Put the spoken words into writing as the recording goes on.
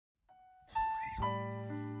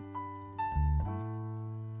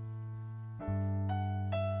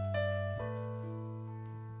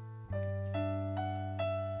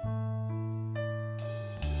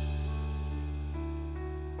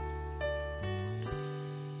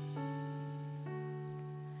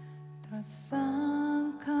The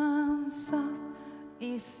sun comes up,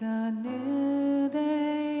 it's a new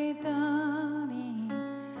day dawning.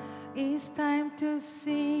 It's time to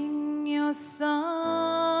sing your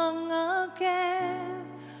song again.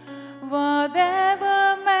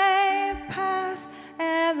 Whatever may pass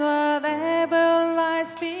and whatever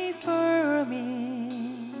lies before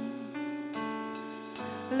me,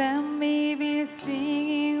 let me be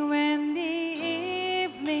singing when the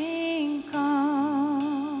evening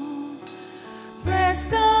comes. Bless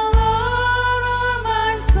the Lord, oh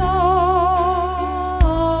my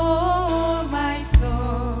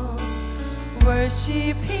soul,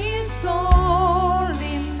 worship His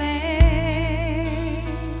holy name.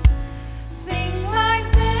 Sing like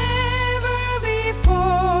never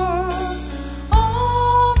before,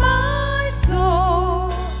 oh my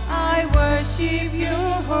soul, I worship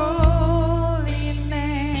Your holy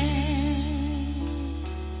name.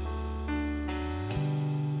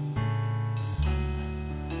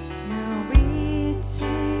 You're rich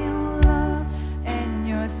in love and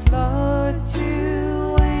You're slow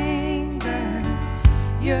to anger.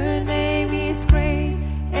 Your name is great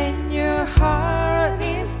and Your heart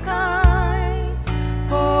is kind.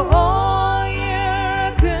 For all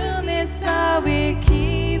Your goodness I will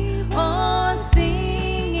keep on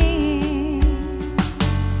singing.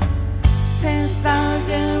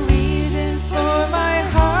 10,000 reasons for my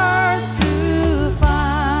heart to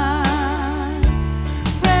find.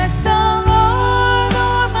 Bless the Lord,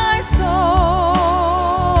 oh my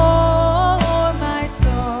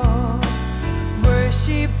soul,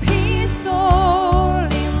 worship His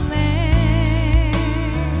holy name.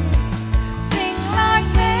 Sing like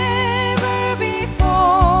never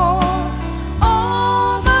before,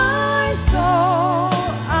 oh my soul,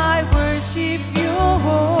 I worship Your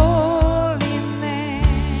holy name.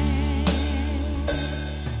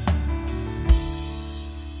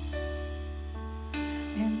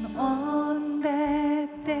 And on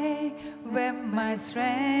that day when my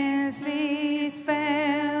strength is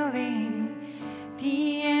failing,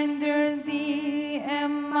 the end of thee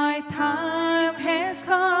and my time has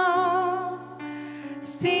come,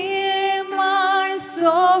 still my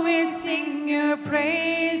soul will sing Your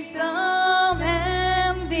praise unending.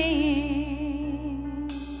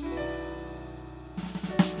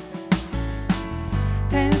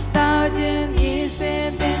 10,000 years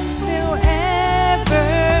and then till evermore.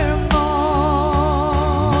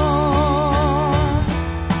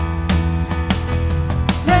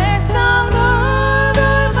 Bless the Lord,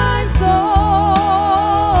 oh my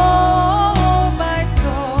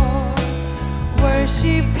soul,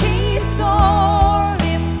 worship His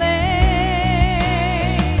holy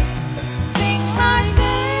name.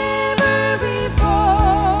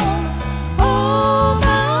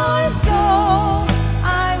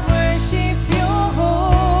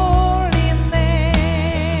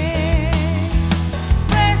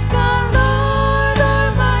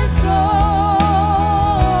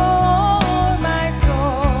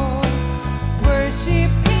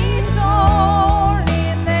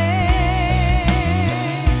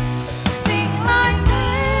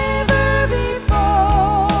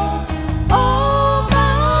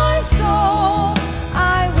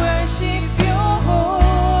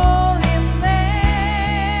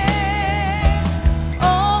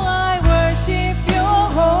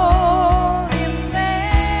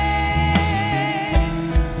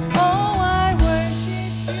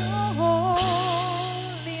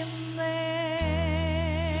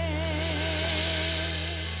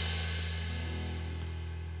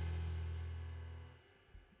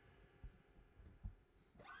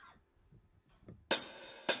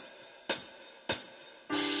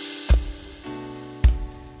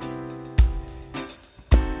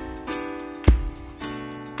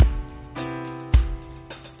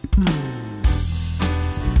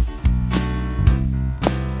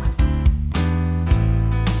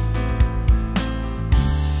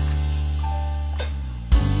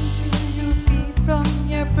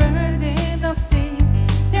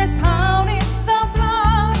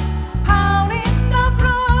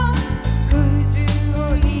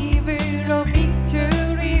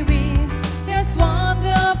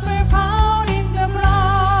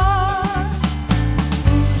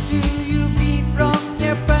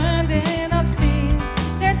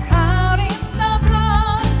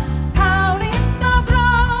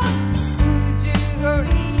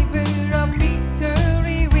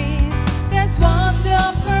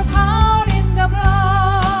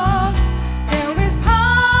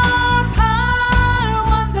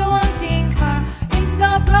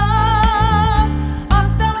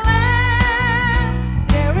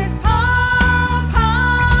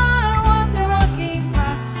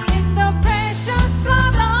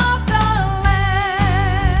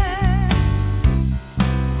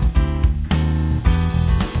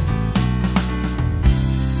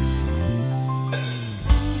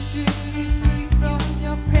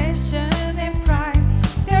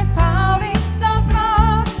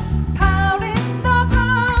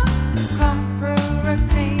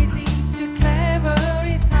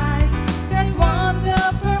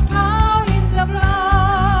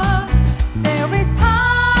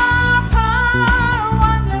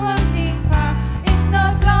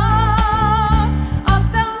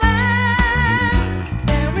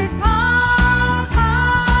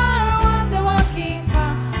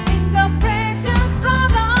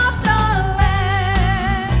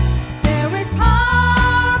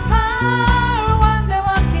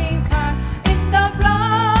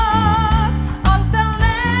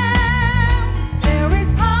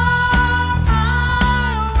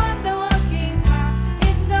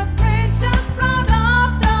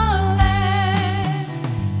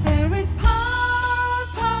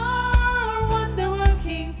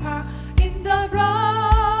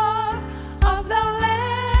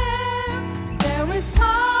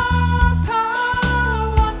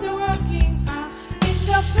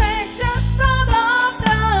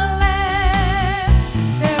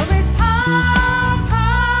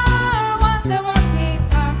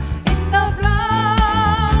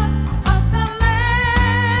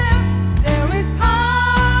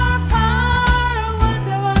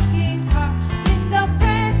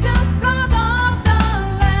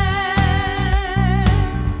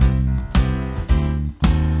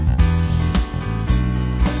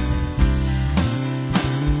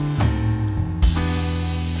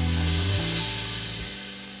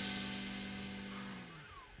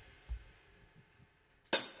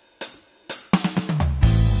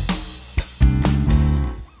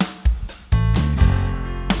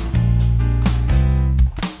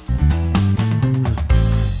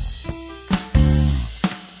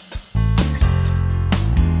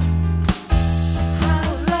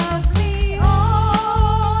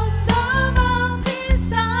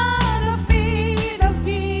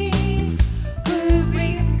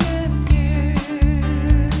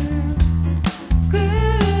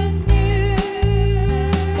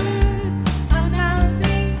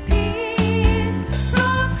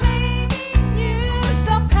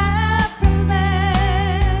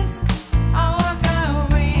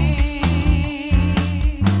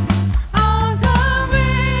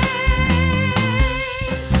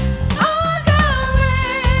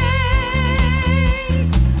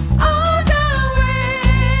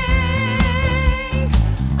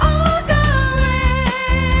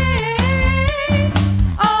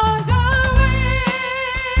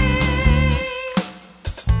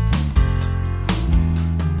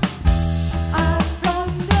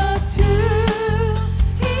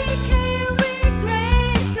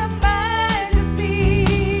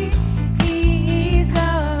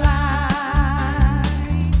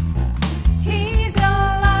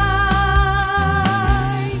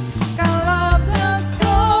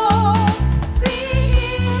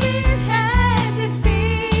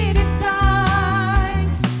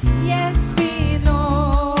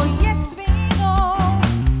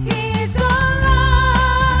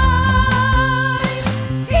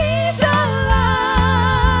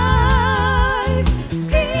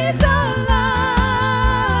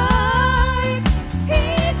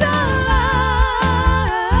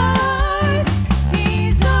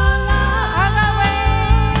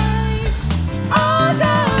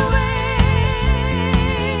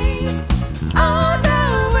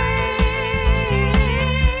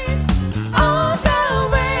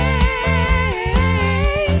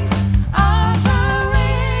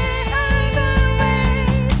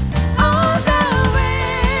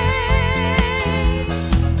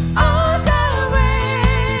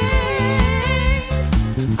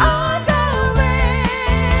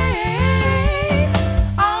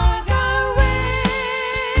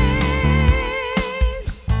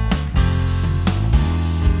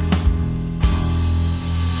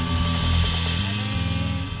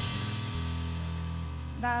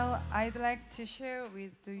 to share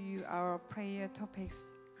with you our prayer topics.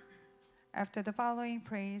 After the following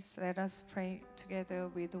prayers, let us pray together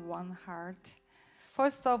with one heart.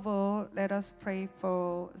 First of all, let us pray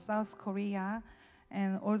for South Korea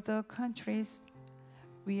and all the countries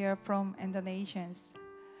we are from and the nations.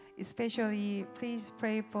 Especially, please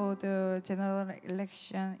pray for the general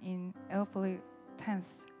election in April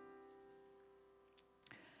 10th.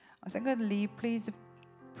 Secondly, please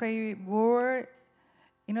pray more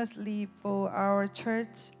earnestly for our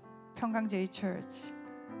church, Pyungkang Church.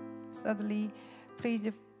 Thirdly, please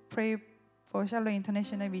pray for Shiloh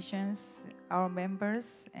International Missions, our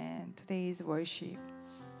members, and today's worship.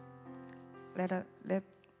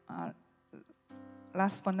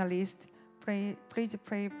 Last but not least, please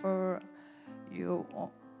pray for your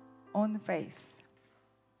own faith.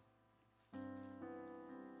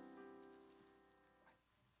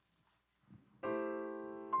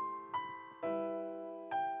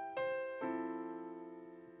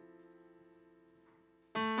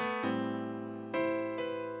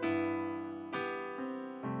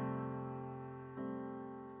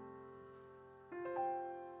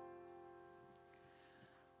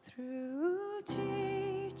 Through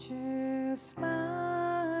Jesus,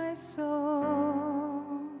 my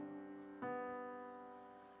soul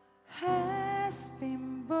has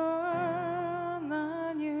been born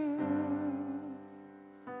anew.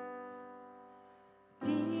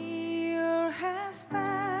 The year has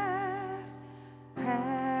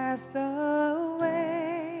passed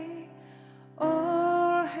away.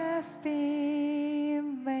 All has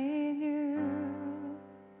been made new.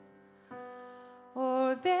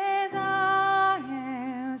 All that I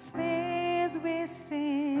am spared with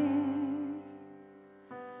sin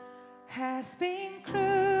has been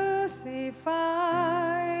crucified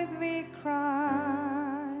with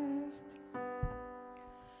Christ.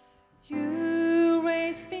 You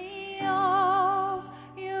raised me up,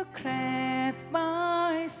 you cleansed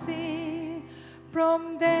my sin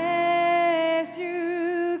from death.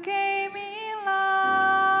 You gave me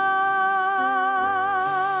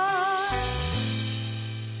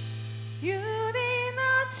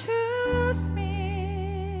choose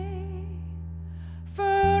me,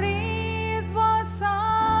 for it was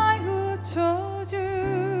I who chose you.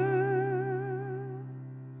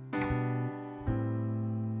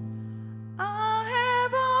 I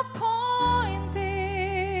have appointed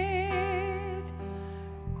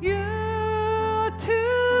you to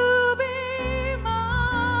be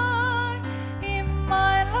mine. In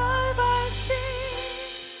my life I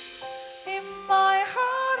sing, in my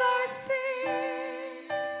heart I sing.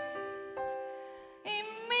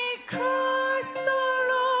 Christ the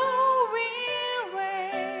Lord will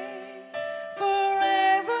reign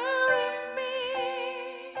forever in me,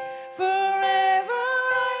 forever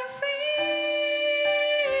I'm free.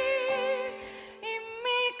 In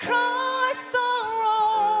me Christ the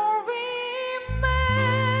Lord remains.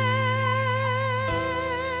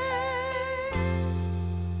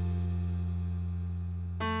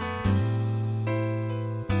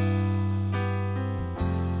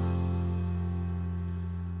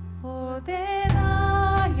 All day